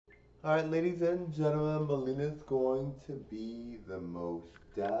Alright, ladies and gentlemen, Milena's going to be the most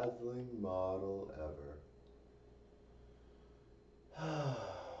dazzling model ever.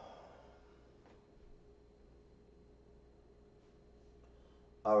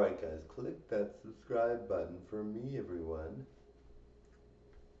 Alright, guys, click that subscribe button for me, everyone.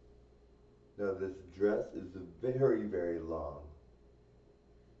 Now, this dress is very, very long.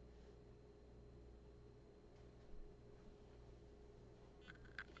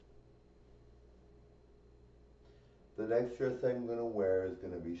 The next dress I'm going to wear is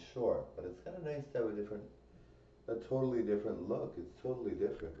going to be short, but it's kind of nice to have a totally different look. It's totally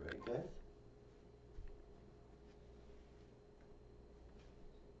different, right, guys?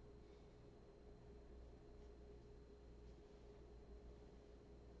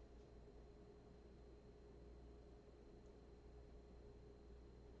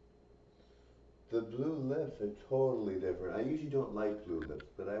 The blue lips are totally different. I usually don't like blue lips,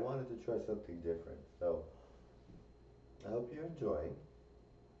 but I wanted to try something different. So I hope you're enjoying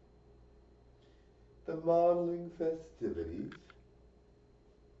the modeling festivities.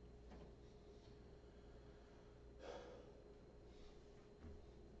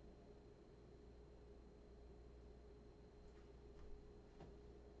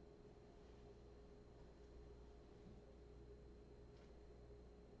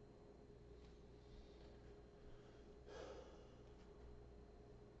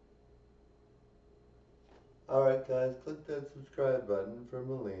 Alright, guys, click that subscribe button for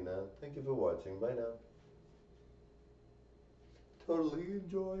Mileena. Thank you for watching. Bye now. Totally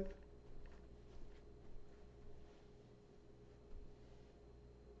enjoy.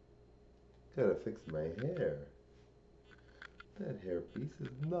 Gotta fix my hair. That hair piece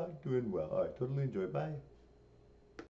is not doing well. Alright, totally enjoy. Bye.